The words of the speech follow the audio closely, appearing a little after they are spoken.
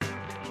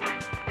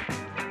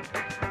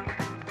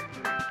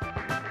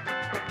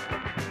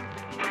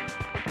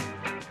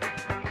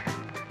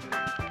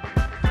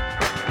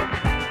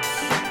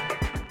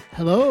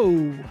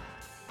Hello.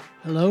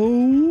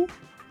 Hello.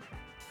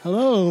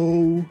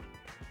 Hello.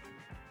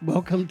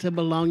 Welcome to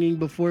Belonging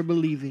Before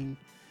Believing,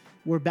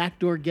 where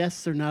backdoor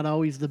guests are not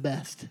always the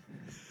best.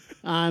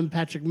 I'm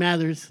Patrick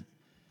Mathers,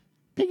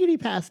 Piggity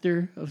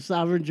Pastor of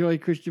Sovereign Joy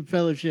Christian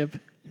Fellowship.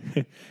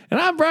 And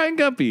I'm Brian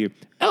Guppy,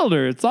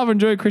 Elder at Sovereign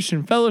Joy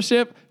Christian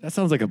Fellowship. That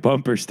sounds like a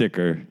bumper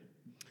sticker.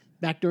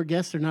 Backdoor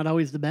guests are not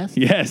always the best.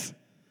 Yes.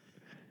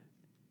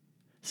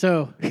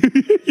 So,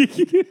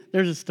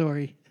 there's a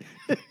story.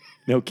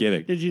 No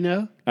kidding. Did you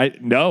know?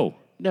 No.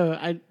 No,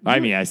 I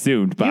mean, I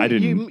assumed, but I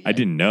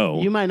didn't know.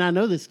 You might not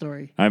know this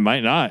story. I might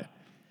not.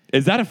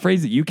 Is that a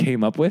phrase that you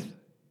came up with?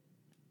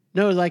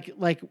 No,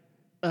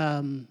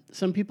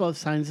 some people have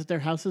signs at their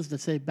houses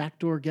that say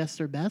backdoor guests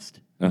are best.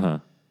 Uh-huh.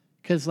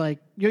 Because,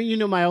 you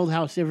know my old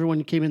house,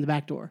 everyone came in the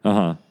back door,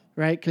 Uh-huh.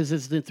 right? Because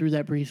it's through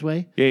that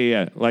breezeway.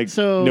 Yeah. Like,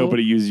 So,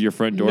 nobody uses your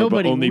front door,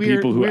 but only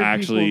people who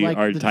actually like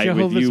are the tight with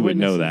Jehovah's you would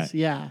know Witnesses. that.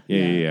 Yeah.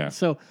 Yeah.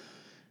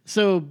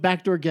 So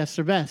backdoor guests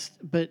are best,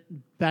 but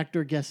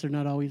backdoor guests are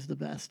not always the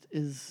best,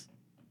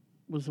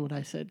 was what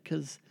I said.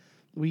 Because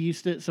we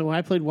used to, so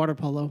I played water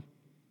polo,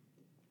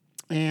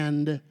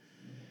 and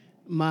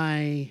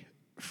my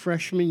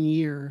freshman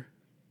year,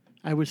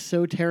 I was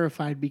so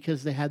terrified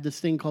because they had this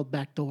thing called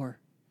backdoor.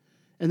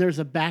 And there's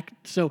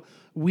so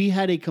we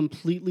had a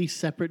completely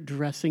separate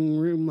dressing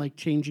room, like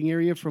changing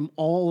area from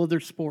all other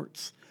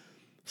sports.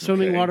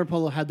 Swimming, Okay. water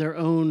polo had their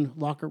own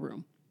locker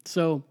room.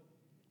 So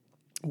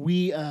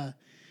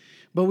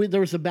there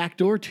was a back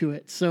door to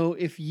it. So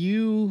if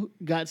you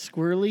got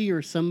squirrely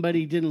or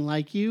somebody didn't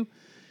like you,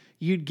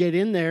 you'd get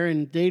in there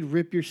and they'd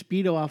rip your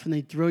Speedo off and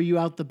they'd throw you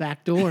out the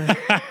back door.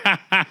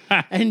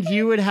 And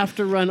you would have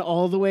to run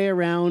all the way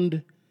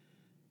around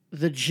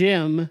the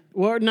gym,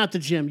 or not the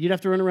gym. You'd have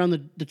to run around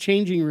the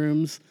changing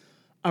rooms,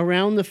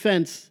 around the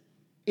fence,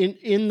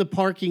 in the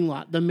parking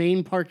lot, the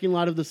main parking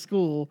lot of the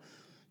school,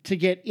 to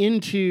get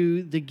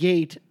into the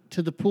gate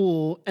to the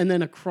pool, and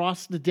then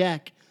across the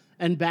deck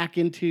and back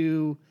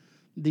into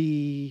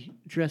the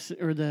dress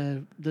or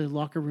the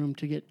locker room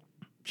to get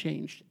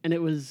changed. And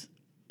it was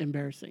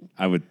embarrassing.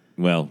 I would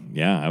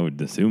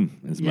assume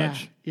as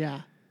much.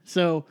 Yeah.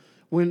 So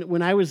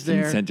when I was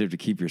there, Incentive to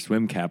keep your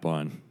swim cap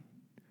on.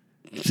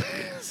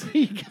 so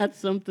you got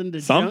something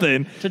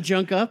to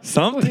junk up.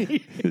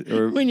 Something.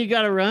 When you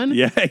got to run.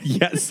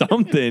 Yeah,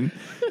 something.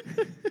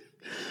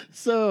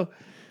 So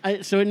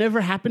it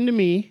never happened to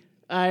me.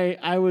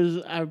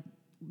 I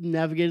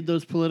navigated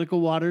those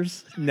political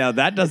waters. Now,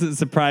 that doesn't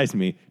surprise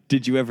me.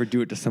 Did you ever do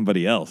it to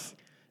somebody else?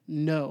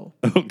 No.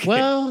 Okay.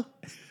 Well,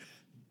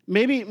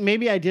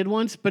 maybe I did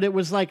once, but it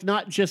was like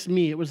not just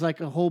me. It was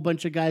like a whole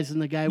bunch of guys,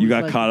 and the guy You was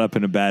got like caught up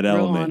in a bad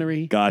element.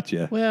 ornery.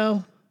 Gotcha.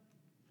 Well,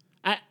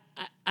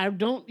 I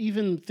don't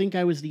even think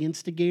I was the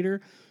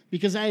instigator,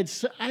 because I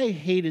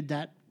hated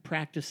that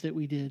practice that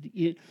we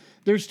did.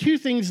 There's two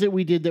things that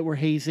we did that were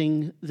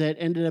hazing that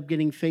ended up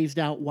getting phased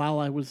out while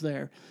I was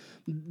there.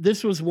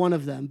 This was one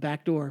of them,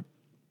 backdoor.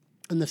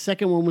 And the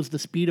second one was the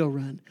Speedo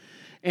run.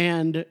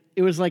 And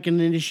it was like an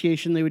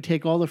initiation. They would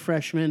take all the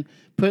freshmen,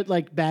 put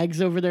like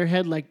bags over their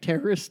head, like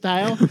terrorist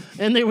style,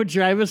 and they would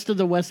drive us to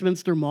the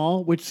Westminster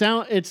Mall,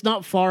 it's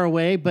not far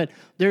away, but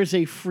there's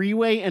a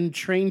freeway and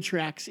train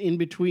tracks in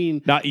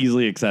between Not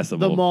easily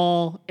accessible. the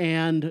mall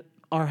and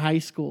our high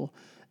school.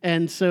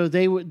 And so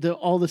they would, the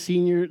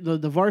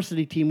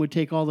varsity team would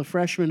take all the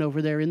freshmen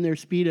over there in their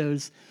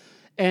Speedos,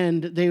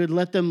 and they would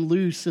let them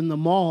loose in the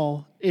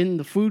mall in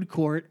the food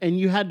court, and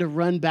you had to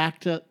run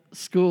back to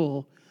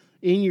school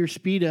in your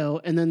Speedo,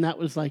 and then that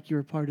was like you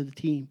were part of the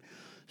team.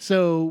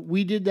 So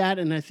we did that,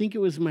 and I think it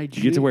was my Did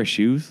you get to wear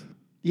shoes?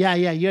 Yeah,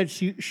 you had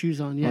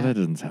shoes on, yeah. Well, that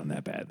doesn't sound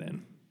that bad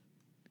then.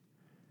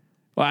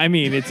 Well, I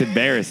mean, it's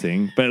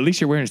embarrassing, but at least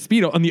you're wearing a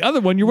Speedo. On the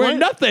other one, you're wearing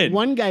nothing.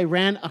 One guy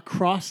ran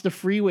across the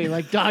freeway,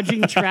 like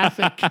dodging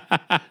traffic.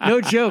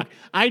 No joke.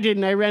 I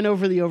didn't. I ran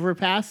over the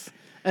overpass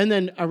and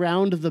then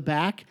around the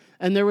back,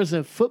 and there was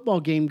a football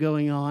game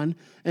going on.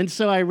 And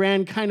so I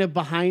ran kind of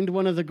behind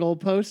one of the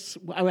goalposts.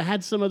 I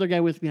had some other guy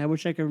with me. I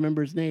wish I could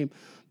remember his name.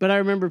 But I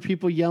remember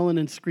people yelling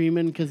and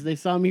screaming because they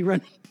saw me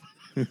running.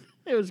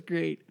 It was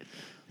great.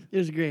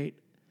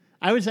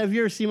 Have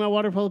you ever seen my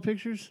water polo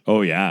pictures?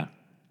 Oh, yeah.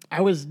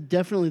 I was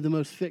definitely the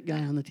most fit guy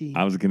on the team.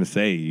 I was going to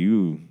say,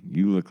 you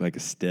look like a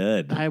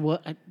stud.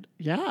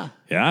 Yeah.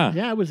 Yeah.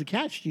 Yeah, I was a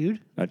catch,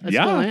 dude. I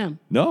yeah. still am.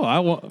 No, I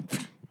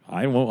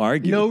won't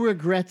argue. No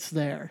regrets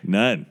there.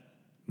 None.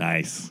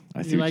 Nice.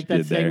 I see You what like you that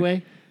did there.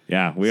 segue?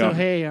 Yeah,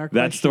 our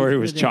that story question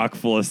was for the chock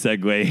full of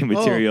segue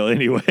material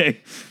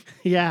anyway.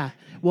 Yeah.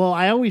 Well,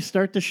 I always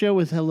start the show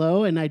with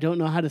hello, and I don't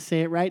know how to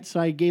say it right, so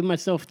I gave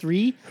myself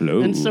 3.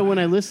 Hello. And so when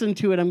I listen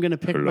to it, I'm going to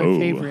pick my Hello.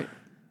 favorite.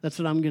 That's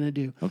what I'm going to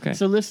do. Okay.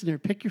 So listener,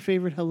 pick your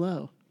favorite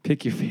hello.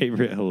 Pick your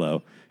favorite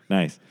hello.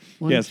 Nice.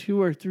 1,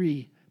 2, or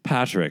 3.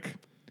 Patrick,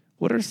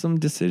 what are some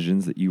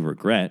decisions that you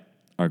regret,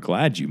 are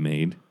glad you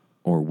made,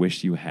 or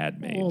wish you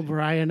had made? Oh,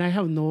 Brian, I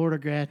have no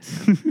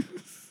regrets.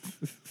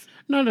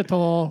 None at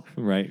all.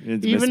 Right.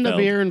 It's Even the misspelled.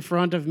 beer in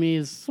front of me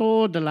is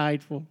so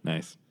delightful.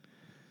 Nice.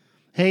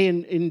 Hey,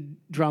 in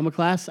drama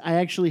class, I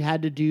actually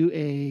had to do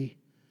a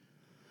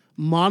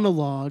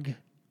monologue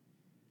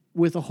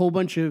with a whole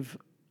bunch of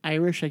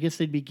Irish, I guess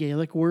they'd be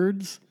Gaelic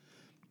words,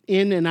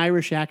 in an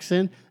Irish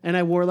accent. And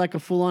I wore like a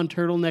full-on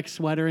turtleneck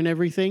sweater and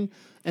everything.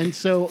 And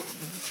so,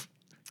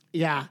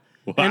 yeah.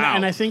 Wow.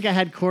 And I think I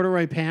had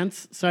corduroy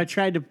pants. So I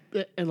tried to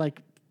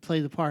play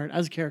the part. I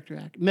was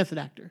a method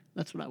actor.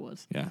 That's what I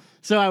was. Yeah.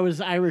 So I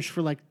was Irish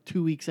for like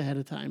 2 weeks ahead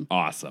of time.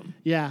 Awesome.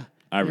 Yeah.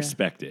 I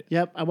respect it.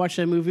 Yep. I watched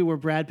that movie where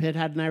Brad Pitt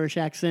had an Irish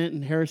accent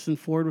and Harrison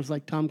Ford was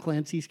like Tom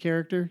Clancy's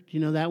character. Do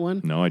you know that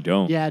one? No, I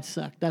don't. Yeah, it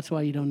sucked. That's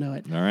why you don't know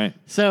it. All right.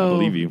 So I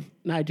believe you.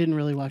 No, I didn't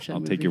really watch that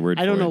movie. I'll take your word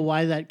for it. I don't know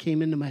why that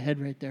came into my head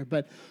right there.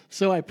 But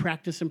so I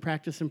practiced and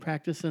practiced and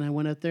practiced, and I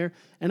went out there,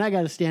 and I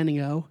got a standing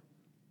O.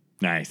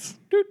 Nice.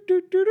 Do, do,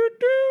 do, do,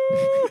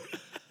 do.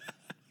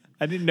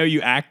 I didn't know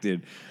you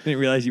acted. I didn't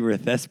realize you were a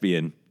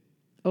thespian.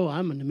 Oh,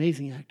 I'm an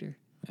amazing actor.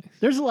 Nice.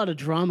 There's a lot of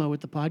drama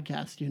with the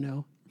podcast, you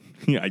know.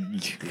 Yeah,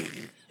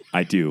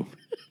 I do.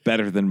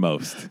 Better than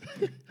most.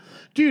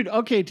 Dude,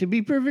 okay, to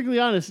be perfectly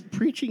honest,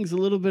 preaching's a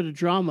little bit of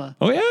drama.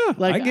 Oh, yeah.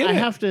 Like, I get I it.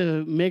 have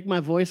to make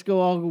my voice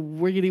go all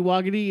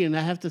wiggity-woggity, and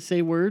I have to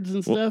say words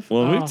and stuff.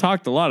 Well, we've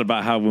talked a lot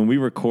about how when we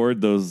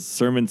record those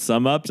sermon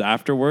sum-ups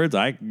afterwards,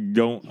 I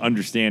don't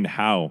understand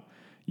how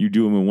you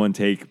do them in one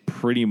take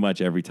pretty much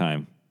every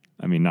time.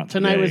 I mean, not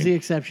Tonight today. was the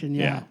exception,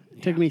 yeah.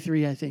 Yeah. Took me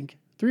 3, I think.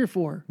 3 or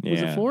 4. Yeah,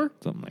 Was it 4?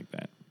 something like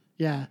that.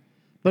 Yeah.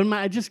 But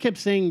I just kept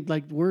saying,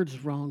 like,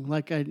 words wrong.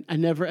 Like, I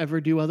never, ever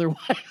do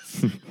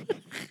otherwise.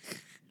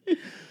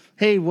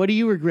 Hey, what do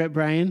you regret,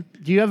 Brian?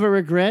 Do you have a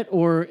regret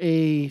or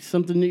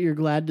something that you're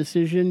glad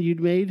decision you'd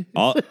made?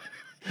 Do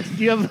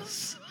Do you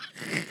have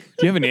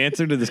you have an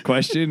answer to this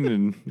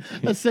question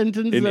a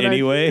sentence in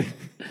any way?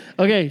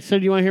 Okay, so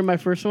do you want to hear my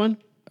first one?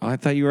 Oh, I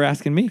thought you were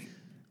asking me.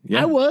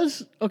 Yeah. I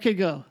was. Okay,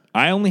 go.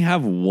 I only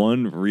have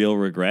one real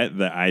regret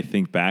that I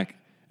think back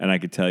and I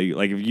could tell you,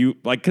 like, if you,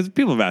 like, because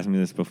people have asked me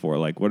this before,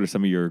 like, what are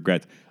some of your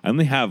regrets? I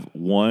only have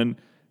one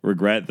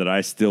regret that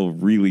I still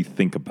really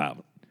think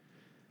about.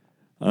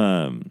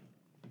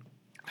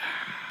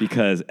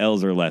 Because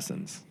L's are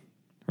lessons,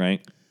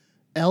 right?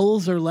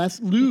 L's or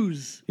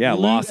lose. Yeah,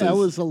 losses.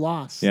 L is a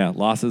loss. Yeah,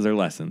 losses are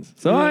lessons.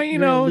 So,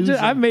 You're a loser.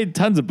 I've made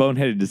tons of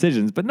boneheaded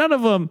decisions, but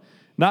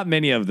not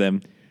many of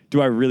them, do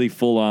I really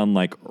full on,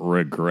 like,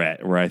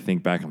 regret, where I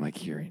think back, I'm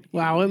like, you're an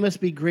Wow, it must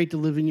be great to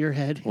live in your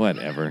head.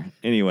 whatever.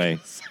 Anyway.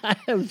 I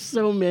have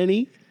so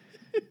many.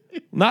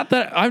 Not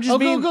that I'm just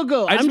being.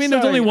 Go. I just I'm mean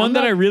there's sorry. only one I'm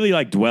that not- I really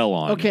like dwell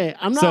on. Okay,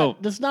 I'm not. So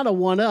That's not a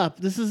one up.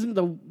 This isn't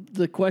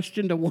the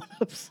question to one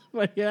up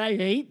somebody. I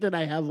hate that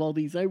I have all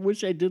these. I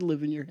wish I did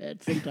live in your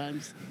head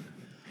sometimes.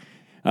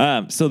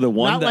 so the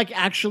one Not that, like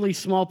actually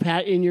small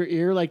pat in your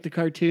ear like the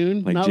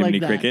cartoon. like not Jiminy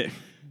like that. Cricket.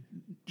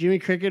 Jimmy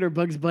Cricket or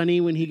Bugs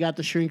Bunny when he got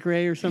the shrink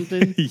ray or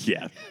something.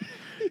 Yeah.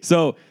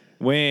 So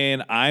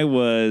when I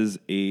was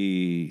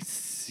a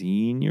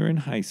senior in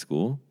high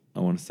school, I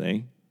want to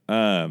say.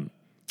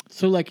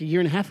 So like a year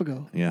and a half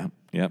ago. Yeah.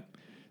 Yep.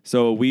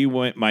 So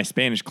my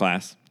Spanish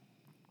class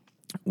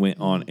went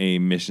on a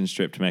mission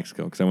trip to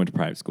Mexico because I went to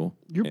private school.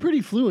 You're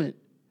pretty fluent.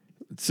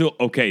 So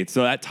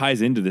that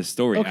ties into this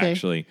story. Okay.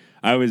 Actually,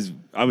 I was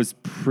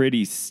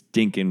pretty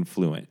stinking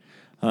fluent.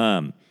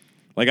 I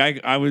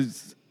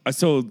was.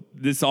 So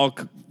this all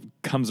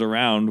comes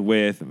around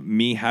with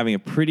me having a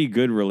pretty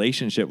good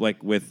relationship,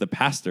 like with the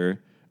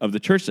pastor of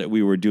the church that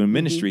we were doing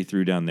ministry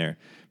through down there.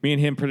 Me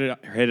and him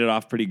hit it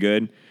off pretty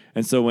good.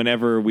 And so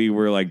whenever we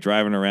were like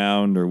driving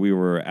around or we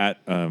were at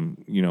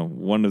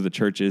one of the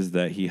churches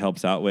that he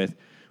helps out with,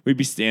 we'd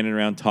be standing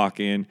around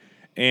talking.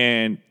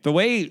 And the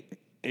way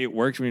it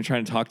works when you're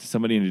trying to talk to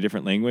somebody in a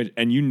different language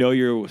and you know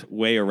your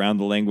way around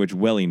the language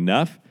well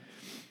enough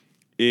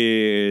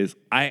is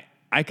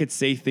I could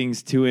say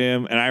things to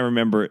him. And I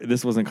remember,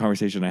 this wasn't a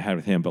conversation I had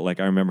with him, but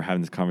like I remember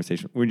having this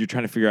conversation when you're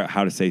trying to figure out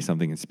how to say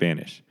something in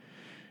Spanish.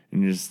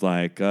 And you're just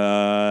like,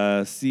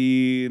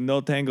 si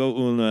no tengo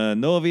una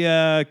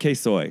novia, ¿qué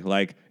soy?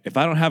 Like, if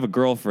I don't have a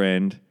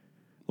girlfriend,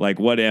 like,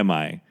 what am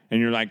I? And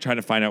you're like trying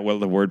to find out what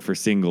the word for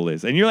single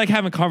is. And you're like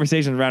having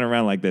conversations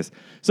around like this.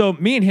 So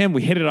me and him,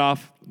 we hit it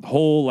off the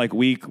whole like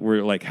week.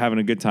 We're like having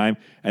a good time.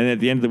 And then at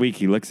the end of the week,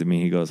 he looks at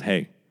me. He goes,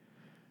 hey,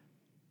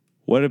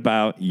 what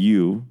about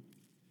you?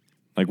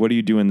 Like, what are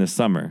you doing this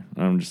summer?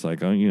 And I'm just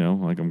like,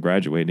 like I'm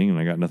graduating and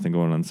I got nothing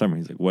going on in the summer.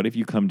 He's like, what if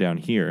you come down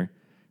here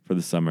for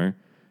the summer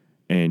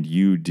and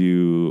you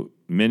do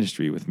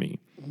ministry with me?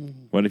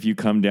 What if you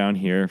come down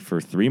here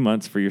for 3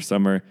 months for your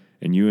summer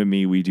and you and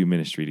me, we do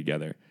ministry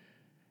together?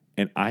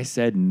 And I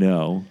said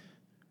no.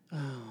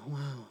 Oh,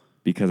 wow.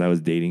 Because I was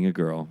dating a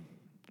girl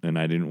and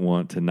I didn't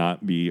want to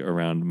not be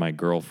around my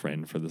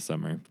girlfriend for the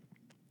summer.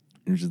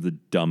 It was just the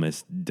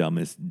dumbest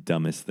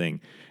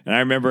thing. And I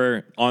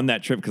remember on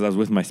that trip, because I was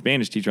with my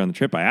Spanish teacher on the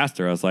trip, I asked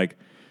her, I was like,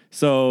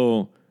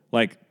 so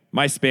like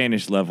my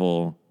Spanish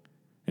level.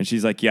 And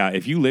she's like, yeah,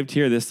 if you lived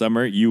here this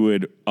summer, you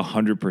would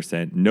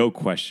 100%, no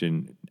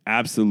question,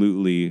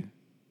 absolutely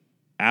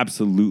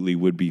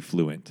would be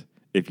fluent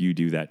if you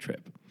do that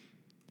trip.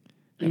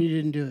 And you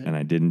didn't do it. And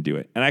I didn't do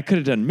it. And I could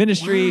have done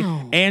ministry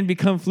and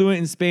become fluent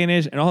in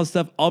Spanish and all this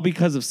stuff, all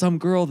because of some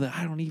girl that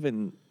I don't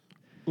even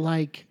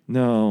like.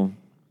 know.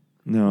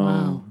 No.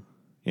 Wow.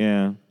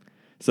 Yeah.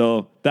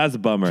 So that's a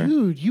bummer.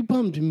 Dude, you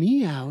bummed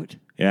me out.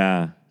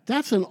 Yeah.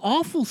 That's an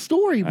awful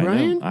story,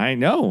 Brian. I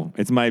know.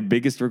 It's my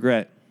biggest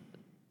regret.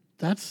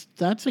 That's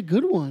a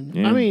good one.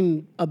 Yeah. I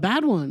mean, a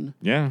bad one.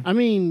 Yeah. I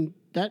mean,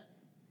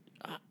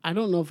 I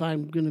don't know if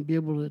I'm going to be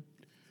able to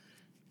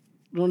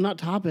not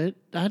top it.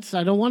 I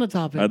don't want to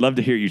top it. I'd love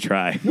to hear you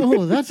try.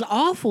 No, that's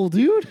awful,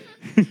 dude.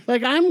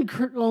 Like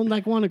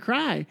want to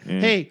cry.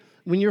 Hey,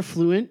 when you're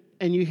fluent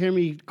and you hear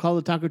me call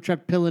the taco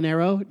truck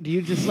Pilanero, do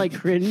you just like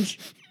cringe?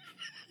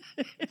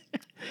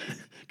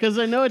 Because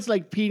I know it's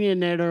like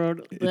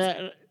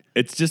Pinolero.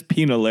 It's just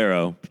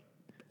Pinolero.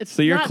 It's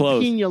So you're not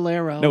close.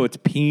 Pinolero. No, it's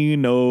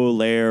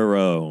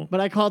Pinolero. But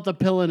I call it the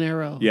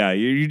Pilanero. Yeah,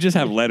 you just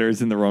have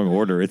letters in the wrong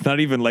order. It's not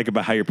even like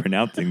about how you're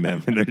pronouncing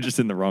them, and they're just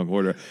in the wrong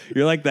order.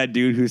 You're like that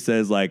dude who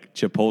says like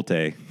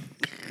Chipotle.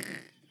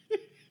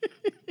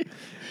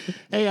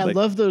 Hey, I Like-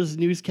 love those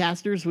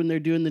newscasters when they're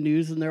doing the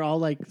news and they're all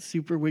like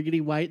super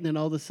wiggity white, and then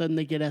all of a sudden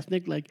they get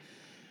ethnic. Like,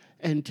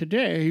 and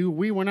today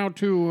we went out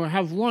to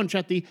have lunch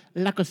at the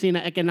La Cocina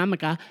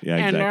Economica, Yeah,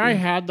 and exactly. I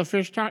had the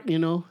fish taco. You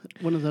know,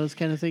 one of those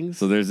kind of things.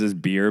 So there's this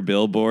beer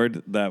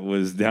billboard that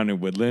was down in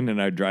Woodland,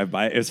 and I drive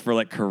by. It's for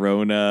like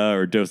Corona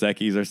or Dos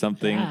Equis or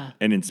something. Yeah.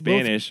 And in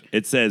Spanish,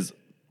 it says,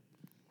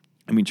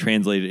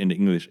 translated into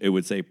English, it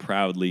would say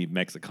proudly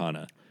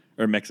Mexicana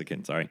or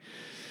Mexican, sorry.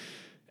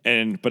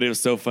 But it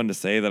was so fun to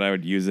say that I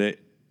would use it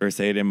or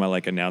say it in my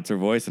like announcer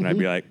voice, and I'd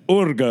be like,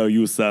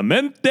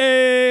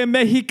 Orgullosamente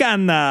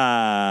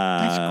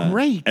Mexicana. That's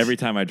great. Every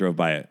time I drove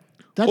by it.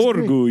 That's great.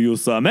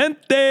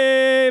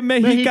 Orgullosamente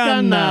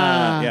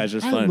Mexicana. Yeah, it's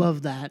just I fun.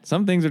 love that.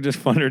 Some things are just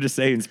funner to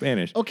say in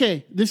Spanish.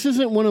 Okay, this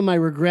isn't one of my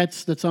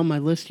regrets that's on my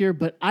list here,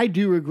 but I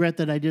do regret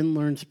that I didn't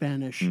learn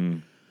Spanish.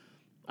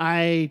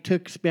 I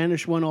took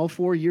Spanish 1 all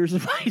 4 years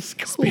of high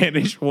school.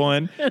 Spanish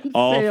 1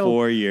 all failed,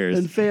 4 years.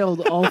 And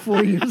failed all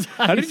 4 years of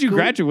high How did you school.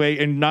 graduate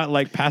and not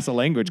like pass a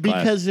language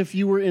class? Because if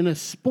you were in a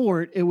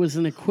sport, it was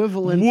an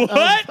equivalent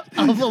What?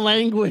 of a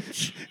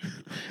language.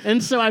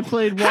 And so I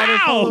played water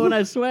How? polo and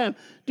I swam.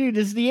 Dude,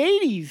 it's the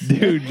 80s.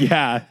 Dude,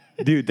 yeah.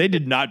 Dude, they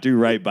did not do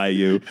right by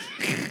you.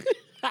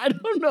 I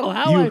don't know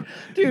how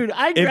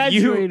I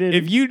graduated.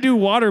 If you do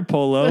water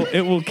polo,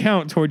 it will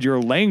count toward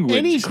your language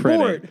any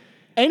credit. sport.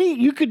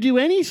 You could do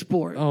any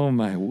sport. Oh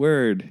my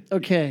word.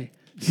 Okay.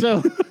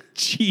 So,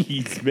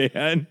 Jeez,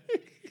 man.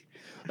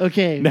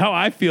 okay. Now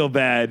I feel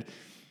bad.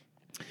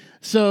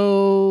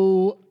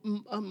 So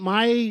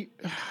I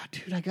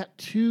got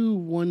 2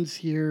 ones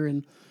here,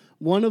 and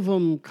one of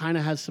them kind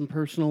of has some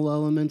personal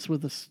elements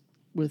with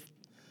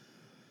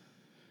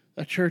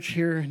a church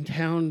here in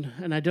town,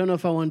 and I don't know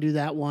if I want to do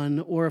that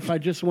one or if I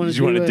just want to.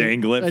 You want to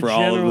dangle it for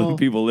all of the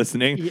people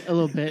listening? Yeah, a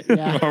little bit,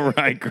 yeah. All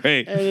right,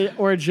 great.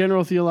 Or a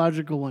general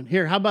theological one.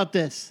 Here, how about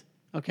this?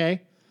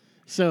 Okay,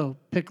 so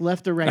pick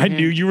left or right. I hand.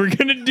 knew you were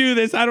going to do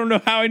this. I don't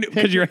know how I knew,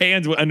 because your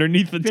hands were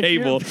underneath the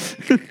table.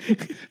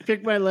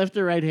 Pick my left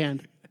or right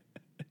hand.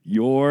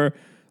 Your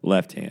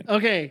left hand.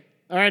 Okay,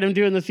 all right. I'm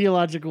doing the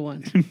theological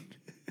one.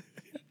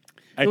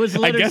 I was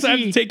letter guess I have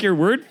C. to take your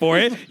word for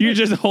it. You're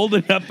just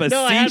holding up a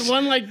No, C. I had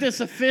one like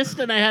this, a fist,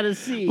 and I had a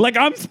C. Like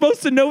I'm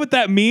supposed to know what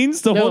that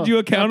means to No. hold you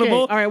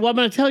accountable? Okay. All right, well, I'm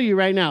going to tell you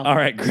right now. All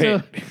right,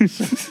 great.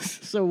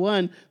 So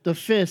one, the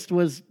fist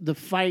was the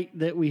fight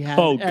that we had.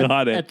 Oh,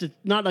 got it. At the,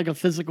 not like a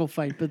physical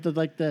fight, but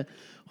the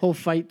whole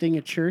fight thing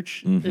at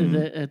church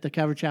at the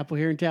Calvary Chapel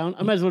here in town.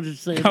 I might as well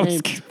just say his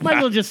name. Might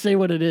as well just say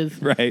what it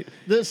is. Right.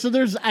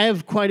 I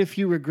have quite a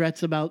few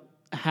regrets about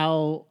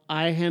how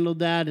I handled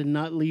that and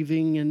not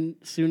leaving and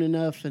soon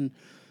enough and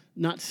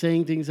not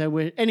saying things I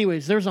would.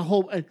 Anyways, there's a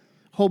whole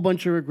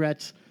bunch of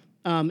regrets.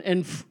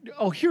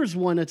 Here's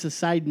one that's a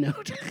side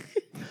note.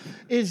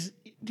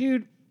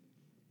 Dude,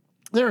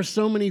 there are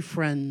so many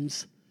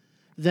friends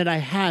that I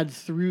had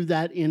through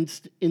that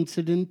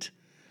incident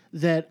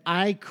that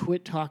I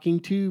quit talking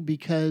to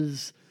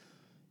because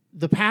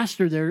the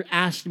pastor there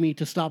asked me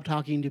to stop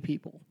talking to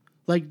people.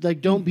 Like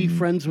don't be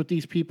friends with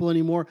these people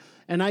anymore.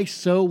 And I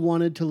so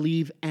wanted to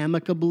leave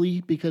amicably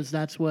because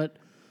that's what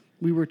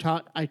we were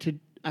taught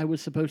I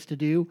was supposed to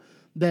do,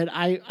 that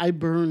I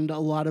burned a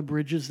lot of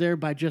bridges there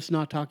by just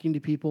not talking to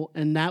people.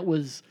 And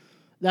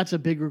that's a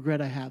big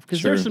regret I have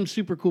because there's some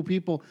super cool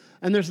people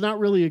and there's not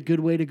really a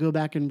good way to go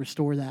back and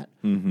restore that.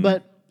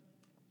 But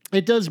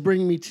it does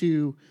bring me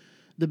to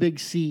the big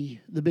C,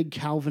 the big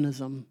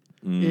Calvinism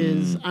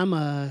is I'm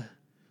a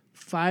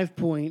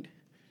 5-point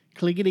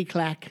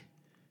clickety-clack,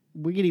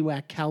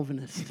 wiggity-whack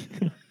Calvinist.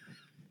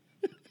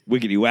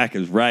 Wiggity whack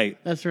is right.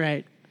 That's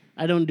right.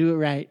 I don't do it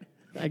right.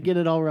 I get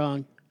it all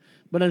wrong.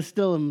 But I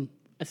still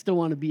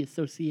want to be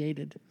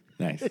associated.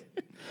 Nice.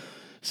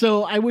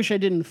 So I wish I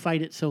didn't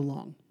fight it so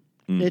long.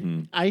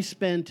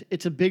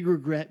 It's a big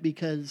regret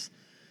because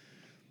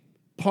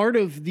part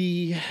of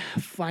the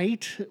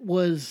fight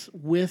was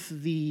with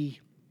the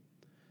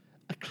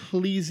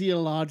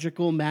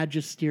ecclesiological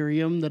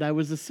magisterium that I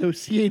was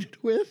associated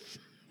with.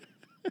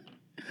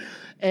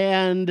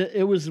 And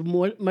it was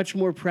much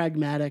more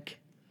pragmatic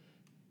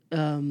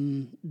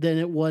than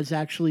it was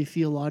actually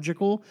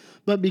theological.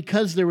 But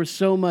because there was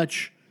so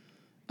much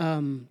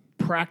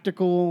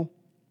practical,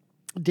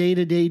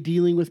 day-to-day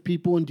dealing with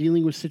people and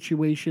dealing with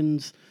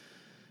situations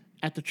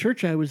at the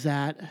church I was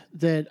at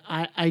that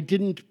I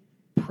didn't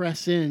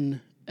press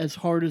in as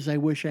hard as I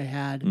wish I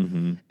had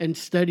and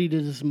studied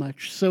it as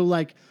much. So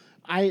like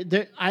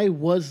I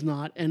was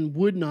not and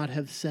would not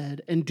have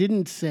said and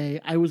didn't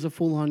say I was a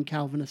full-on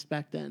Calvinist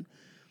back then.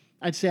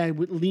 I'd say I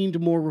leaned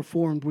more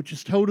Reformed, which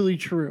is totally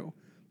true.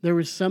 There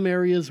was some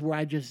areas where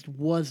I just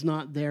was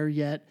not there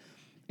yet.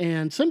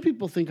 And some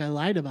people think I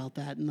lied about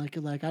that. And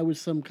like I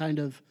was some kind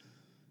of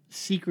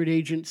secret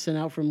agent sent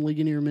out from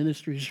Ligonier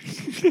Ministries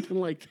or something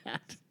like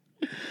that.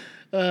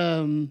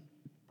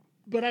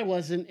 But I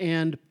wasn't.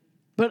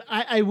 But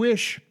I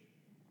wish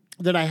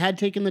that I had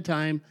taken the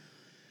time,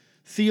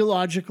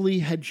 theologically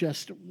had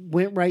just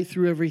went right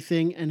through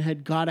everything and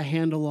had got a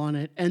handle on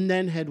it, and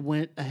then had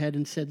went ahead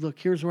and said, look,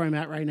 here's where I'm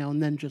at right now,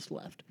 and then just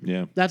left.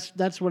 Yeah.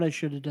 That's what I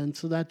should have done.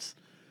 So that's,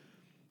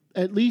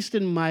 at least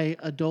in my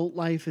adult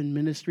life and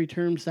ministry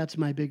terms, that's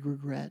my big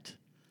regret.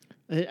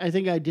 I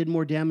think I did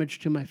more damage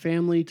to my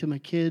family, to my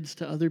kids,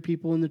 to other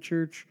people in the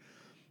church.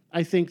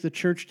 I think the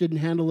church didn't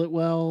handle it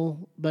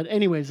well. But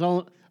anyways,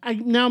 now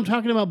I'm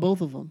talking about both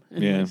of them.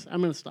 Anyways,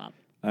 I'm going to stop.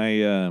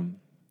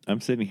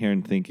 I'm sitting here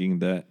and thinking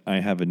that I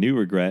have a new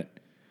regret,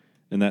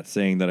 and that's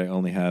saying that I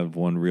only have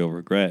one real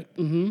regret.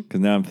 Because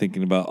now I'm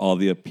thinking about all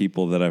the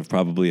people that I've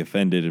probably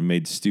offended and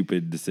made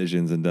stupid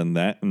decisions and done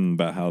that, and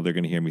about how they're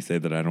going to hear me say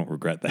that I don't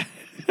regret that.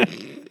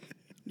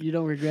 You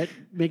don't regret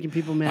making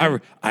people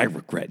mad? I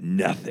regret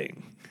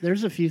nothing.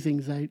 There's a few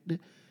things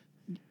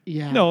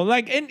yeah. No,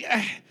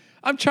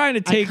 I'm trying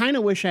to take. I kind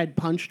of wish I'd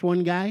punched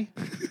one guy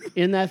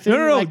in that thing.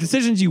 No.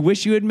 Decisions you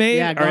wish you had made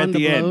are at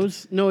the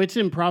end. No, it's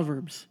in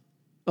Proverbs.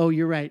 Oh,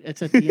 you're right.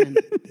 It's at the end.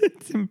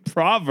 It's in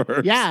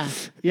Proverbs.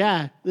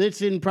 Yeah.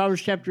 It's in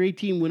Proverbs chapter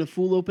 18. When a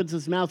fool opens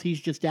his mouth, he's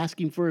just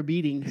asking for a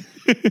beating.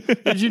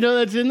 Did you know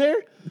that's in there?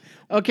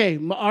 Okay,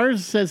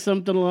 ours says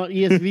something along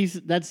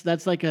ESV.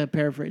 That's like a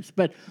paraphrase,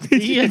 but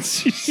he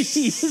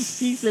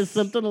says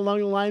something along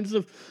the lines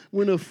of,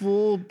 "When a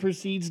fool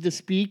proceeds to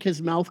speak,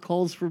 his mouth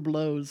calls for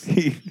blows."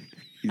 He's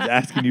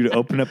asking you to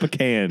open up a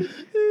can.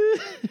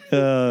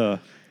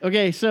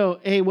 Okay, so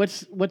hey,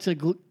 what's a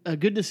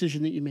good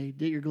decision that you made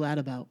that you're glad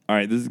about? All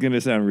right, this is going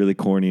to sound really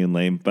corny and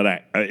lame,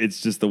 but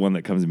it's just the one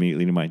that comes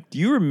immediately to mind. Do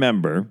you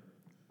remember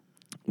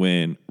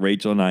when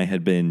Rachel and I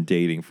had been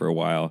dating for a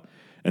while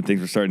and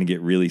things were starting to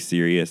get really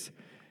serious?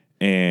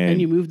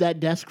 And you moved that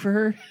desk for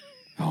her?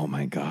 Oh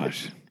my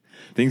gosh.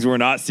 Things were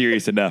not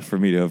serious enough for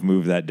me to have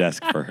moved that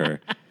desk for her.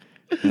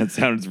 That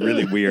sounds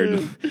really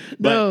weird.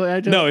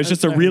 But no, it's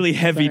just a really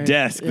heavy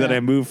desk that I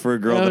moved for a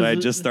girl that I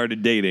just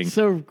started dating.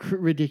 So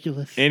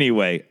ridiculous.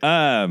 Anyway,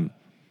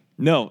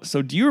 no.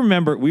 So do you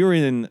remember we were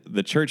in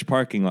the church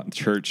parking lot,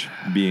 church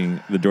being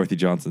the Dorothy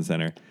Johnson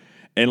Center,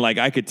 and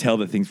I could tell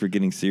that things were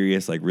getting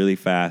serious really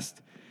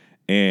fast,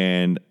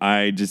 and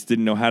I just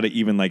didn't know how to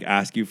even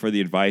ask you for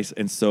the advice,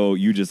 and so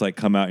you just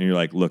come out and you're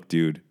like, look,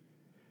 dude,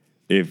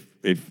 if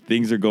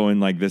things are going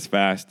this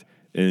fast,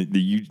 and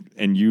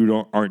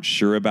you aren't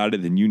sure about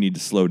it, then you need to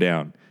slow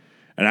down.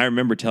 And I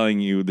remember telling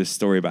you this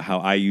story about how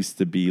I used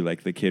to be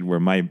the kid where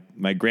my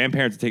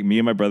grandparents would take me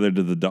and my brother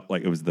to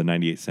it was the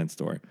 98-cent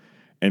store.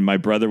 And my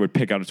brother would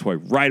pick out a toy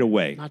right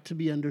away. Not to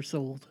be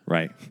undersold.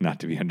 Right, not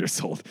to be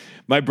undersold.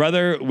 My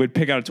brother would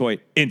pick out a toy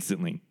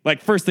instantly.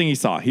 First thing he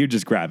saw, he would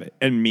just grab it.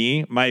 And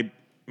me, my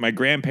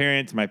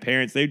grandparents, my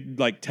parents, they'd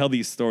tell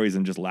these stories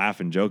and just laugh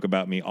and joke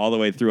about me all the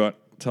way through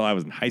until I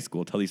was in high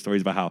school. Tell these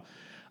stories about how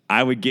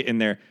I would get in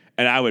there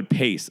and I would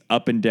pace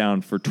up and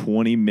down for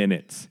 20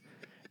 minutes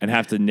and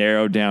have to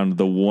narrow down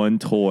the one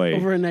toy.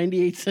 Over a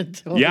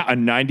 98-cent toy? Yeah, a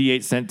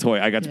 98-cent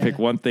toy. I got to pick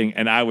one thing,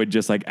 and I would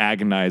just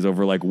agonize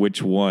over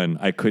which one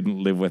I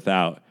couldn't live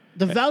without.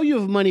 The value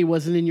of money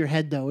wasn't in your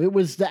head, though. It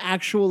was the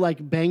actual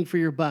bang for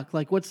your buck.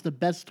 What's the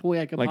best toy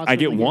I could possibly I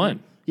get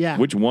one. Yeah.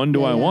 Which one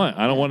do I want?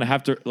 I don't want to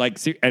have to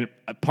and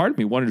part of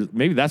me wondered,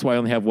 maybe that's why I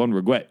only have one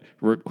regret.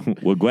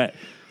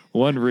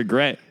 One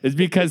regret is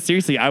because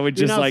seriously, I would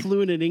You're just not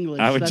fluent in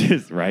English. I would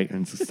just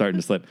and it's starting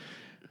to slip.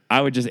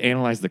 I would just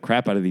analyze the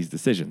crap out of these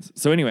decisions.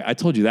 So anyway, I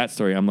told you that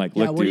story. I'm like,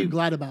 look, what dude, are you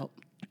glad about?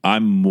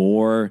 I'm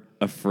more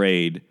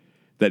afraid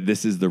that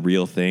this is the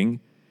real thing,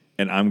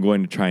 and I'm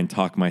going to try and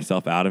talk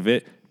myself out of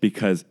it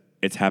because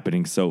it's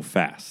happening so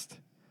fast.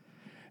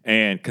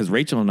 And because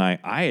Rachel and I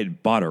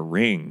had bought a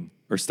ring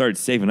or started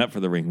saving up for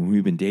the ring when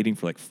we've been dating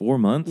for 4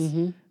 months.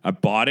 Mm-hmm. I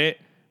bought it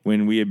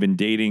when we had been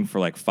dating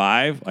for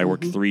 5. I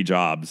worked 3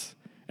 jobs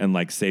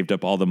and saved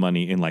up all the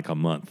money in a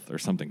month or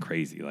something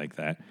crazy like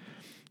that.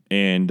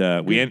 And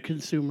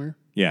consumer.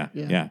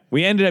 Yeah.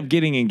 We ended up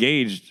getting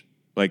engaged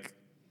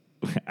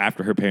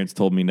after her parents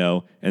told me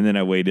no, and then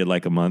I waited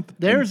a month.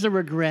 There's a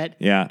regret.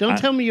 Yeah. Don't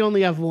tell me you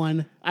only have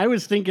one. I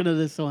was thinking of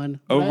this one.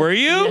 Oh, were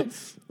you?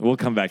 Yes. We'll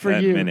come back to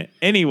that in a minute.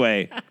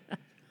 Anyway,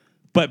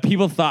 but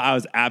people thought I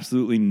was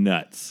absolutely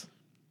nuts.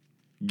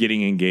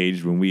 getting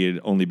engaged when we had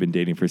only been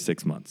dating for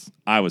 6 months.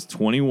 I was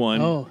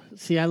 21. Oh,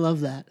 see, I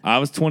love that. I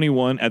was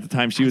 21 at the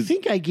time. She I was.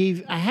 think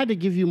I had to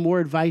give you more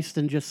advice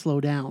than just slow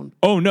down.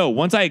 Oh no!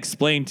 Once I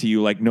explained to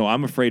you, like, no,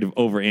 I'm afraid of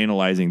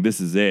overanalyzing. This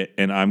is it,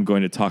 and I'm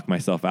going to talk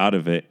myself out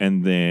of it.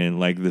 And then,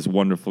 like, this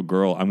wonderful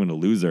girl, I'm going to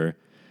lose her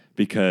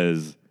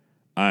because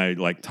I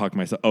like talk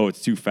myself. Oh,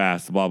 it's too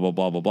fast. Blah blah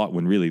blah blah blah.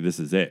 When really, this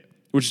is it.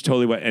 Which is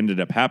totally what ended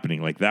up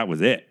happening. Like, that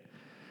was it.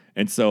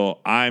 And so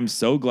I'm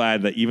so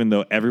glad that even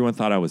though everyone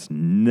thought I was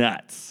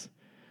nuts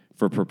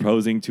for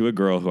proposing to a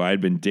girl who I had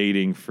been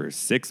dating for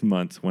 6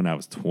 months when I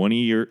was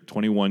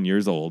 21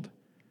 years old,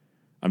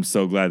 I'm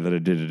so glad that I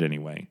did it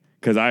anyway.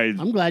 Because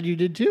I'm glad you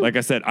did too. like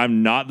I said,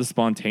 I'm not the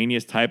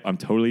spontaneous type. I'm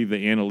totally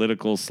the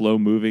analytical,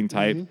 slow-moving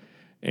type.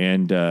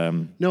 And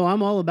no,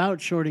 I'm all about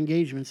short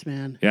engagements,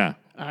 man. yeah,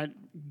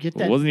 Get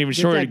that. it wasn't even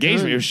get short that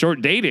engagement. done. It was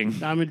short dating.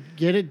 I'm gonna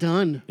get it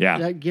done.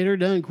 Yeah. Get her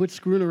done. Quit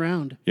screwing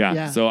around.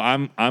 Yeah. So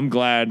I'm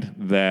glad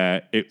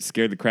that it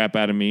scared the crap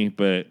out of me,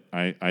 but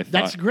I thought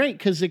That's great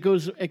because it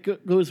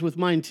goes with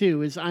mine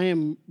too. Is I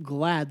am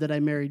glad that I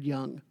married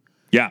young.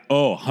 yeah.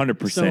 Oh,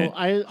 100%. So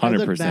I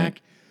look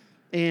back,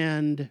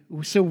 and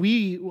so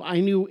I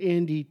knew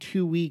Andy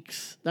 2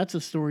 weeks. That's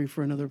a story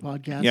for another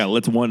podcast. Yeah,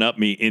 let's one up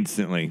me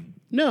instantly.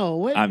 No,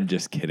 what? I'm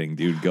just kidding,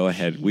 dude. Go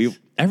ahead.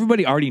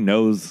 Everybody already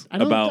knows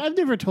about. I've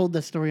never told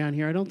that story on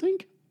here. I don't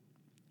think.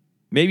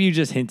 Maybe you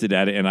just hinted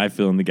at it, and I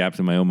fill in the gaps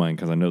in my own mind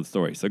because I know the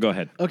story. So go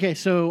ahead. Okay,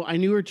 so I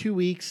knew her 2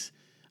 weeks.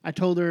 I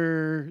told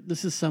her,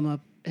 this is sum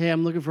up. Hey,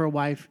 I'm looking for a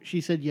wife.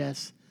 She said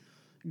yes.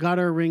 Got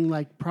her a ring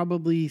like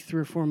probably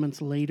 3 or 4 months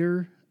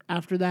later.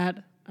 After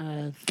that,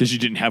 Because you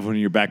didn't have one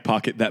in your back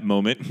pocket that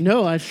moment.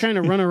 no, I was trying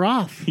to run her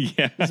off.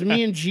 Yeah. It was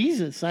me and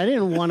Jesus. I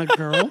didn't want a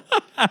girl.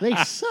 They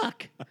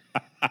suck.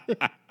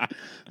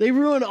 They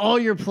ruin all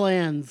your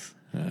plans.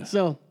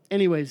 So,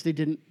 anyways, they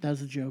didn't. That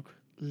was a joke,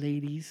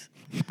 ladies.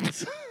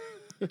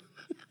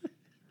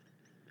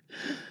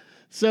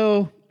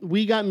 So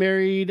we got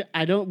married.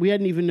 We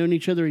hadn't even known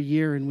each other a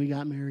year, and we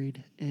got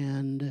married.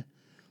 And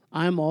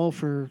I'm all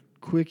for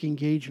quick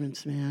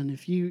engagements, man.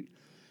 If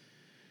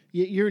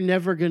you're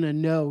never gonna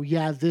know,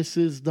 yeah, this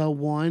is the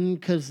one,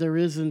 because there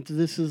isn't.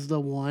 This is the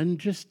one.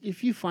 Just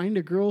if you find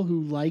a girl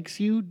who likes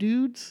you,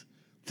 dudes,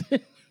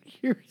 then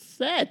you're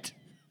set.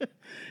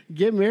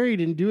 Get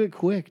married and do it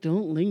quick.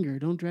 Don't linger.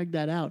 Don't drag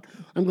that out.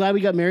 I'm glad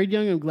we got married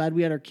young. I'm glad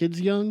we had our kids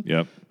young.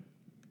 Yep.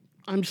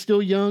 I'm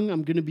still young.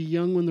 I'm going to be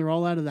young when they're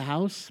all out of the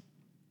house.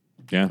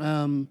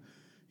 Yeah.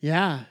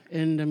 Yeah,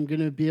 and I'm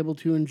going to be able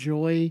to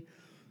enjoy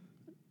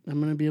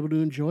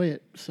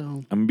it. So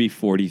I'm going to be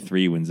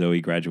 43 when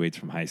Zoe graduates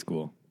from high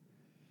school.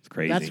 It's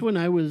crazy. That's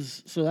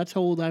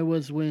how old I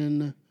was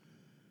when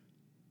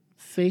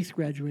Faith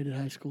graduated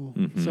high school.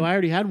 So I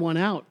already had one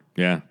out.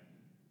 Yeah.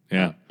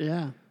 Yeah.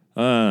 Yeah.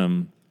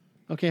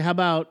 Okay, how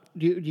about,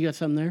 do you got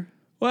something there?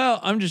 Well,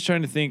 I'm just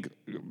trying to think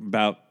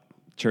about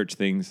church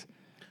things.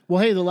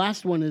 Well, hey, the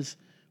last one is,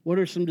 what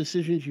are some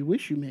decisions you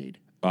wish you made?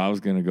 I was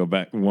going to go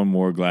back one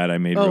more glad I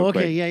made real okay,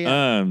 quick.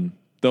 yeah.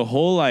 The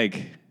whole,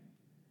 like,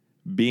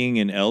 being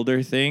an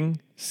elder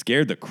thing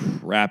scared the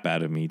crap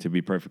out of me, to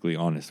be perfectly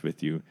honest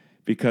with you.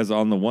 Because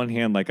on the one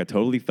hand, like, I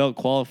totally felt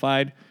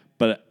qualified,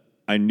 but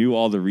I knew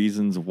all the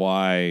reasons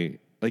why.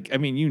 Like, I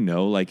mean,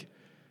 like,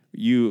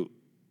 you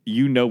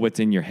know what's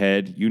in your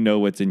head, you know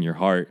what's in your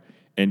heart,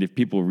 and if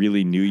people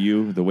really knew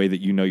you the way that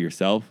you know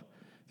yourself,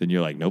 then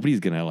you're like,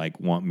 nobody's gonna like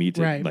want me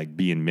to like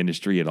be in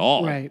ministry at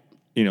all, right?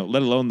 You know,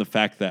 let alone the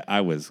fact that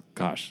I was,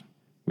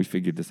 we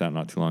figured this out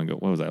not too long ago.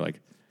 What was I like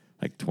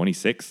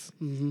 26,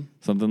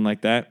 something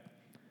like that?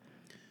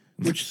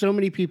 Which so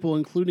many people,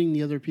 including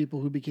the other people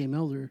who became an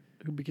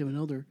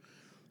elder,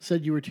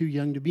 said you were too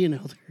young to be an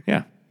elder.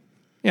 Yeah,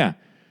 yeah.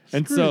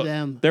 And Screw so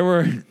them. there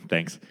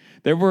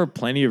were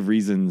plenty of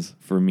reasons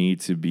for me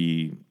to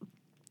be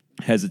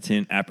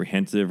hesitant,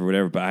 apprehensive, or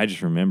whatever. But I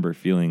just remember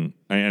feeling,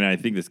 and I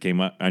think this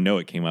came up. I know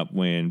it came up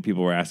when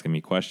people were asking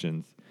me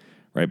questions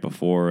right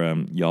before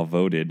y'all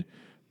voted.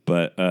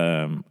 But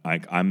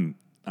I'm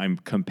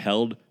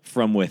compelled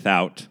from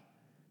without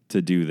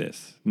to do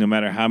this. No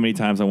matter how many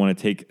times I want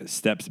to take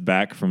steps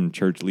back from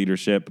church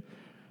leadership,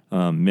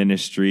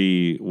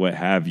 ministry, what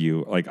have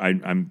you. Like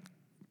I'm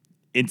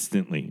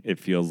instantly, it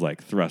feels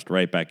like thrust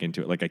right back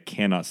into it. Like I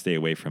cannot stay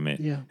away from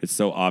it. Yeah. It's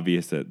so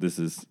obvious that this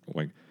is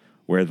like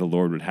where the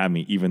Lord would have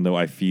me, even though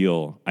I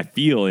feel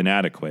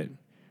inadequate.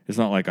 It's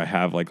not like I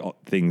have like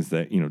things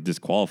that,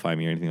 disqualify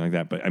me or anything like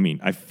that. But I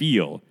mean, I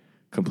feel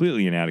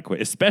completely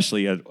inadequate,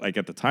 especially at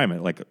the time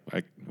at like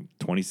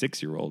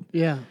 26-year-old.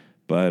 Yeah.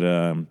 But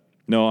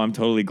no, I'm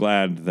totally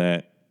glad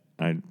that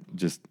I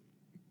just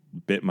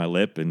bit my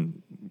lip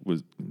and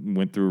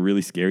went through a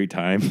really scary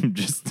time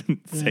just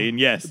saying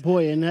yes.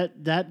 Boy, and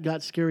that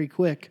got scary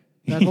quick.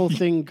 That whole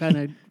thing kind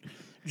of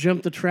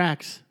jumped the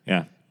tracks.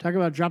 Yeah. Talk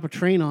about drop a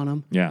train on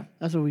them. Yeah.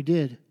 That's what we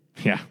did.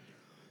 Yeah.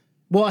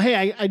 Well,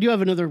 hey, I do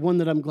have another one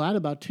that I'm glad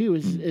about too.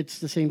 It's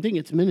the same thing.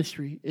 It's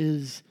ministry.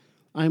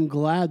 I'm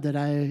glad that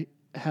I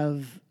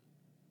have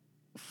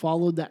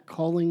followed that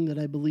calling that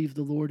I believe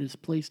the Lord has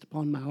placed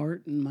upon my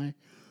heart and my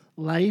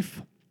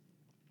life.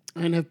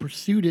 and have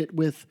pursued it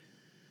with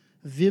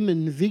vim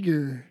and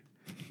vigor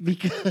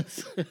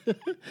because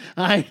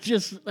I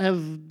just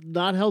have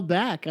not held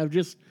back. I've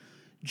just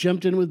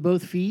jumped in with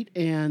both feet,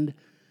 and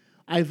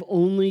I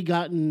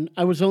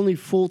was only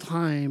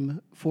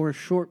full-time for a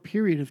short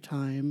period of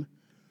time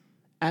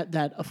at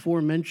that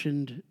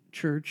aforementioned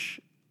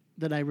church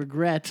that I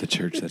regret. The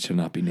church that shall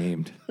not be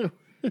named.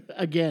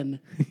 Again.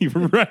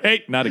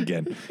 Right? Not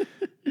again.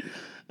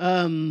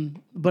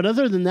 But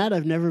other than that,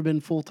 I've never been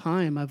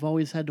full-time. I've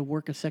always had to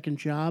work a second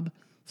job,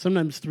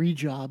 sometimes 3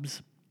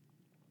 jobs.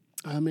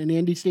 And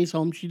Andy stays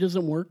home. She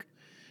doesn't work,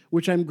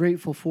 which I'm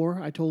grateful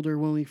for. I told her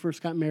when we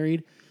first got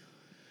married,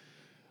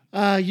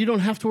 you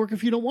don't have to work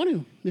if you don't want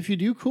to. If you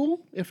do,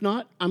 cool. If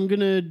not, I'm going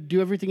to do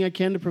everything I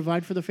can to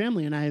provide for the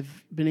family. And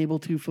I've been able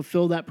to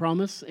fulfill that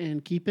promise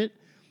and keep it.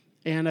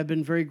 And I've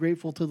been very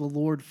grateful to the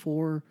Lord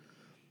for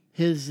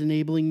his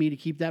enabling me to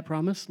keep that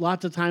promise.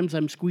 Lots of times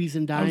I'm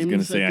squeezing dimes. I was going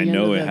to say, I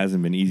know it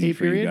hasn't been easy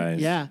for you guys.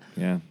 Yeah.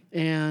 Yeah.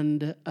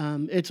 And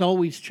it's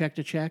always check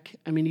to check.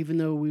 I mean, even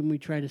though when we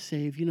try to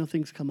save,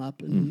 things come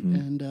up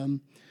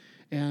and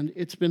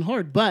it's been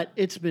hard, but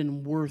it's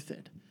been worth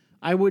it.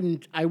 I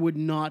would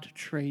not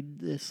trade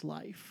this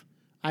life.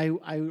 I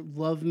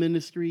love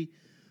ministry.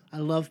 I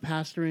love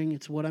pastoring.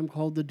 It's what I'm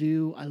called to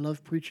do. I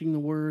love preaching the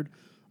word.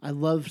 I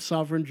love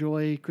Sovereign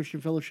Joy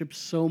Christian Fellowship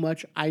so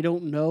much. I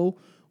don't know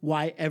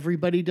why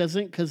everybody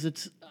doesn't,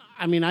 because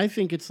I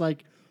think it's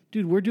like,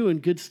 dude, we're doing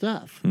good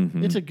stuff.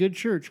 Mm-hmm. It's a good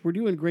church. We're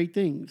doing great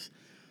things.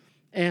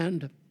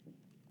 And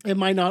it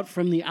might not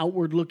from the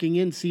outward looking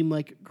in seem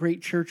like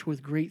great church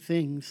with great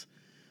things.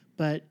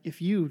 But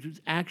if you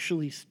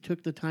actually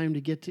took the time to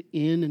get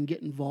and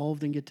get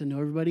involved and get to know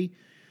everybody,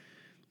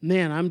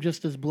 man, I'm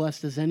just as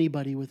blessed as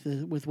anybody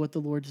with what the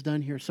Lord's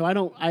done here. So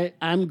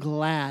I'm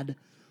glad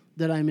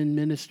that I'm in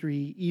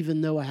ministry,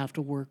 even though I have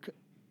to work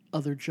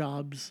other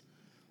jobs.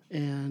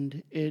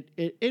 And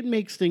it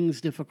makes things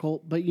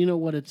difficult, but you know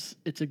what? It's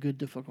a good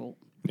difficult.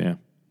 Yeah.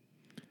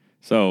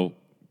 So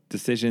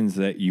decisions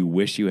that you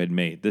wish you had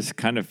made. This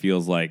kind of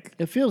feels like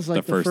the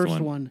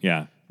first one.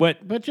 Yeah.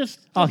 But just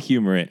I'll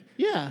humor it.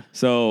 Yeah.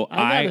 So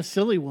I got a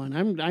silly one.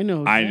 I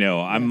know. I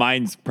know. Yeah.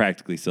 Mine's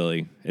practically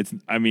silly.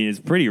 It's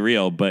pretty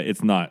real, but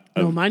it's not.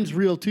 Mine's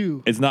real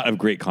too. It's not of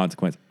great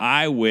consequence.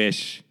 I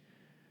wish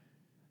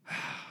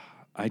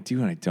I do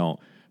and I don't.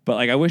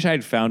 But I wish I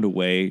had found a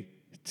way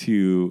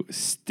to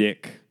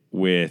stick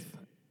with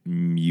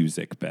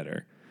music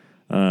better.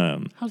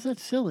 How's that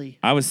silly?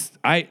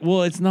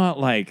 Well, it's not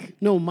like.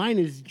 No, mine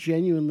is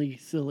genuinely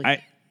silly.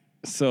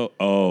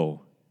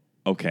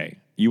 Okay.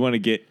 You want to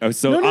get? Oh,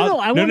 so no.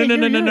 I want to hear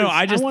yours. No.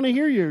 I want to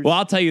hear yours. Well,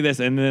 I'll tell you this,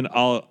 and then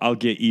I'll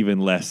get even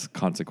less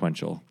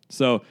consequential.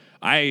 So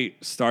I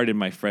started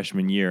my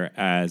freshman year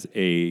as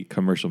a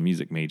commercial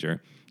music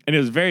major, and it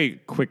was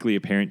very quickly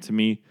apparent to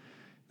me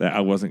that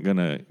I wasn't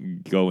gonna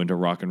go into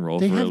rock and roll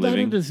for a living.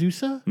 They have that at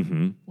Azusa?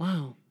 Mm-hmm.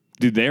 Wow.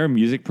 Dude, their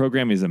music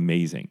program is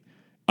amazing.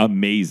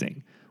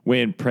 Amazing.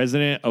 When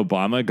President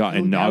Obama got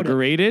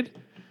inaugurated,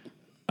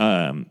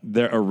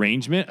 their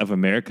arrangement of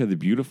America the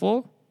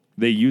Beautiful,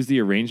 they used the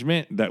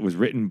arrangement that was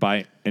written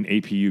by an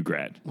APU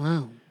grad.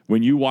 Wow.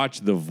 When you watch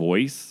The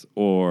Voice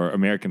or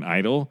American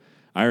Idol,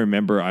 I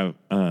remember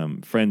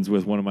I'm friends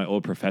with one of my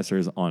old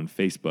professors on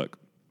Facebook,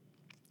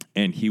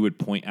 and he would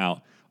point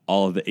out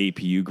all of the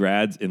APU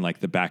grads in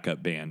the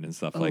backup band and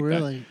stuff like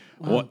really?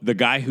 that. Wow. The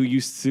guy who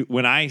used to,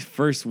 when I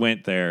first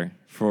went there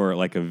for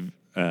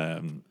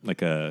a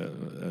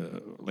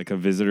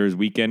visitor's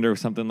weekend or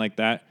something like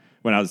that,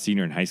 when I was a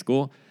senior in high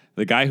school,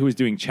 the guy who was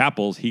doing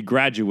chapels, he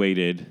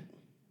graduated.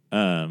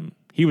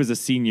 He was a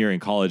senior in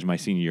college my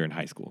senior year in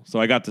high school. So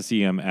I got to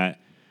see him at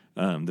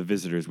the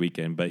visitor's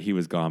weekend, but he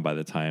was gone by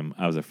the time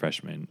I was a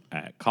freshman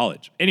at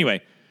college.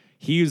 Anyway,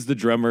 he was the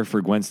drummer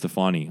for Gwen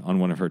Stefani on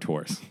one of her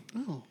tours.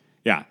 Oh.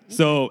 Yeah.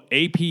 So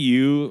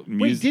APU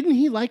music. Wait, didn't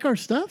he like our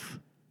stuff?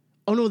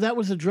 Oh, no, that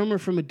was a drummer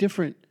from a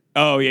different.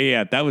 Oh,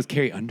 yeah. That was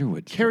Carrie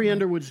Underwood.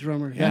 Underwood's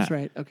drummer. Yeah. That's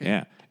right. Okay.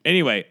 Yeah.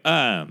 Anyway,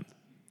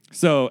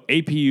 so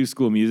APU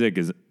school music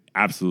is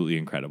absolutely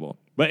incredible.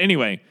 But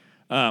anyway,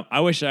 I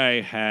wish I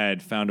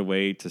had found a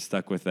way to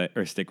stick with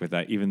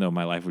that, even though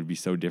my life would be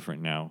so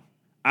different now.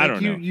 I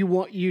don't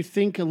know. You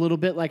think a little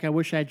bit like I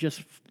wish I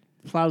just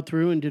plowed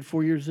through and did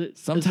 4 years at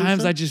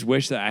Sometimes Azusa? I just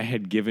wish that I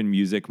had given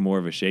music more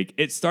of a shake.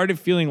 It started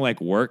feeling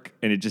like work,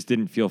 and it just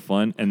didn't feel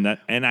fun. And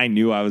I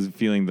knew I was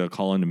feeling the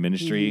call into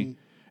ministry,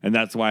 and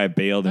that's why I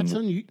bailed.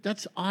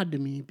 That's odd to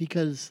me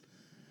because,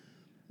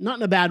 not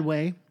in a bad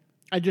way.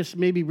 I just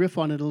maybe riff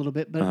on it a little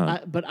bit,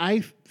 but I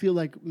feel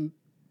like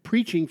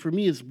preaching for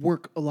me is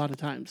work a lot of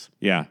times.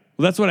 Yeah,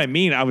 well, that's what I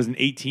mean. I was an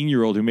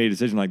 18-year-old who made a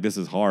decision like, this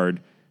is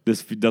hard.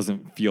 This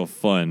doesn't feel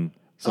fun.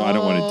 So I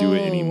don't want to do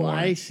it anymore.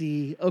 I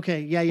see.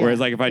 Okay, yeah.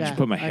 Whereas if I just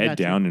put my head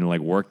down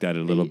and worked at it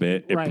a little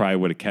bit, it probably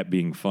would have kept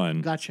being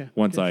fun. Gotcha.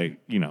 Once Right,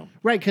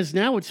 because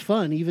now it's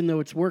fun, even though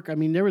it's work. I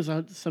mean, there was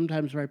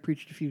sometimes where I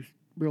preached a few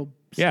real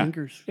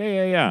stinkers.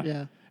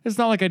 Yeah. It's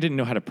not like I didn't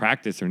know how to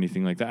practice or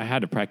anything like that. I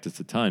had to practice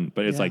a ton,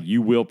 but it's like,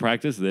 you will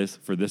practice this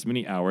for this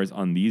many hours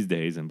on these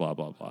days and blah,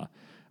 blah, blah.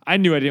 I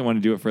knew I didn't want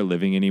to do it for a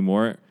living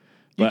anymore,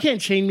 You But-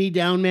 can't chain me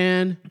down,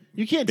 man.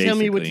 You can't tell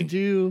me what to Basically.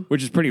 do.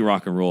 Which is pretty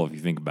rock and roll if you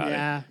think about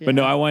Yeah, it. But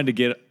no, yeah. I wanted to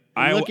get.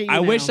 Look at you I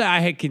wish now. that I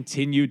had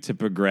continued to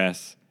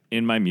progress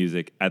in my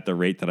music at the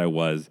rate that I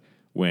was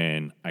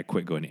when I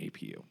quit going to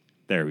APU.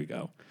 There we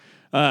go.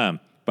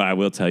 But I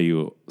will tell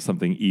you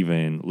something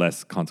even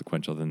less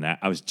consequential than that.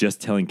 I was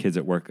just telling kids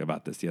at work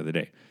about this the other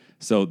day.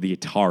 So the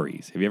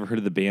Ataris. Have you ever heard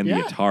of the band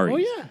Yeah. The Ataris? Oh,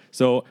 yeah.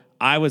 So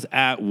I was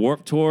at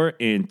Warped Tour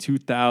in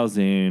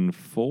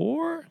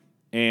 2004,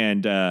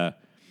 and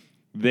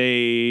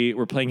they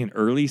were playing an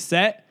early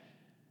set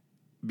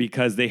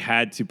because they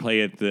had to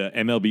play at the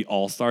MLB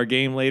All-Star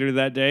game later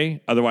that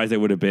day. Otherwise, they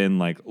would have been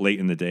like late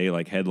in the day,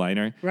 like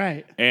headliner.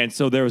 Right. And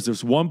so there was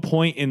this one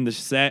point in the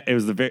set. It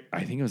was I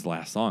think it was the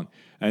last song.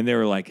 And they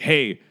were like,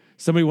 hey,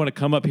 somebody want to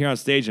come up here on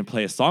stage and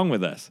play a song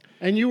with us?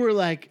 And you were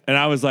like, And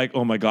I was like,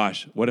 oh my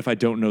gosh, what if I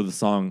don't know the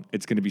song?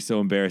 It's going to be so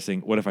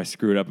embarrassing. What if I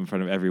screw it up in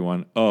front of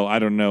everyone? Oh, I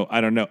don't know.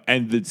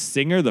 And the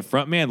singer, the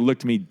front man,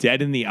 looked me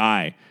dead in the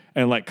eye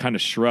and like kind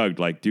of shrugged,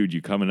 like, dude,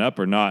 you coming up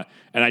or not?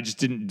 And I just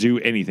didn't do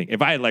anything.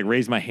 If I had like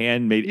raised my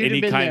hand, made You'd have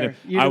any been kind there. of,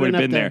 You'd I have would been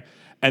have up been there. there.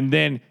 And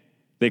then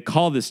they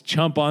called this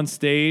chump on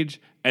stage,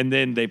 and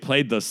then they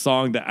played the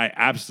song that I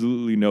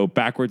absolutely know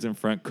backwards and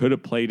front, could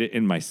have played it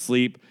in my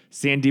sleep.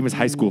 San Dimas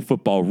High School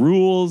football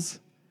rules.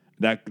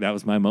 That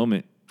was my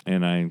moment.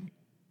 And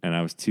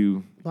I was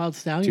too Wild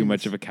Stallions. too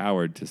much of a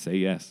coward to say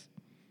yes.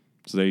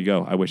 So there you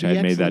go. I wish I Be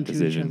had made that excellent to each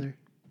decision. other.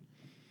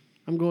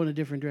 I'm going a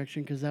different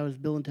direction because that was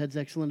Bill and Ted's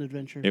Excellent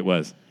Adventure. It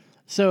was.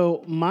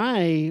 So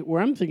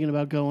where I'm thinking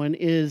about going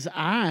is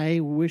I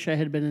wish I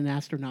had been an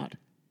astronaut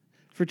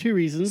for two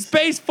reasons.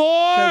 Space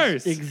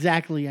Force!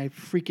 Exactly. I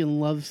freaking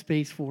love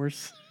Space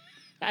Force.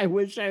 I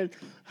wish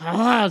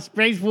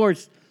Space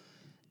Force.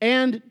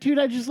 And dude,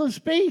 I just love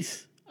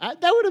space. That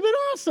would have been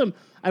awesome.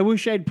 I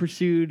wish I'd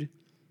pursued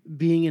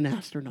being an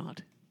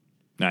astronaut.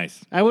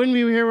 Nice. I wouldn't be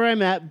here where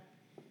I'm at,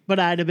 but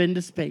I'd have been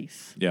to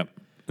space. Yep.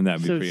 And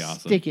that'd be So pretty awesome.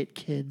 stick it,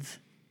 kids.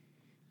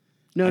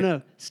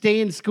 No. Stay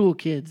in school,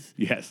 kids.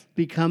 Yes.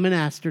 Become an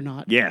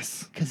astronaut.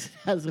 Yes. Because it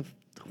has the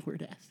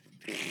word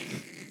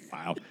astronaut.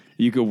 Wow.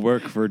 You could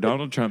work for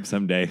Donald Trump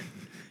someday.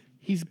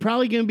 He's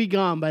probably going to be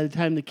gone by the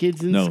time the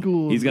kids in No,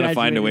 school. he's going to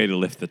find a way graduated. to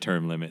lift the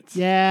term limits.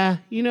 Yeah,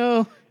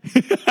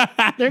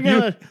 they're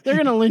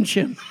gonna lynch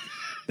him.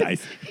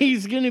 Nice.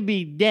 He's gonna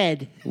be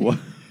dead.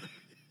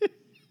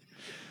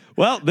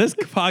 Well, this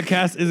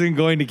podcast isn't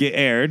going to get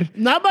aired.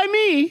 Not by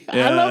me.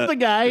 I love the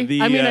guy.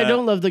 I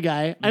don't love the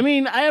guy. I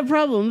have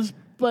problems,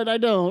 but I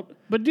don't.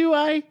 But do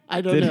I?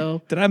 I don't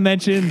know. Did I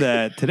mention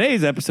that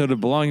today's episode of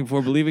Belonging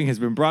for Believing has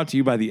been brought to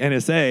you by the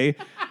NSA?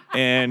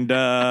 And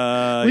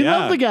We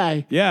love the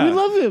guy. Yeah. We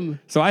love him.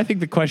 So I think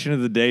the question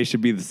of the day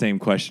should be the same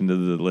question to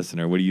the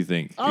listener. What do you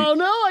think? Oh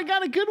no, I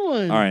got a good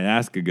one. All right,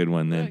 ask a good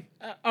one then.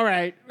 All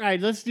right.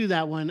 Let's do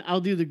that one.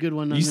 I'll do the good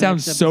one. On You the sound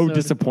next so episode.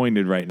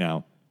 disappointed right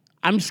now.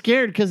 I'm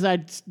scared because I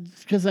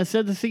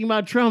said the thing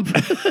about Trump.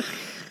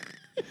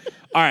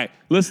 All right,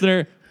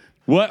 listener,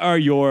 what are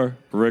your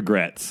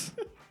regrets?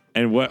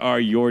 And what are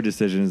your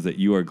decisions that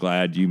you are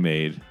glad you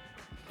made?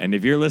 And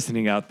if you're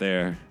listening out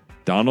there,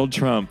 Donald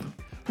Trump,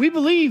 We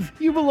believe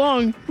you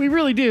belong. We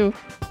really do.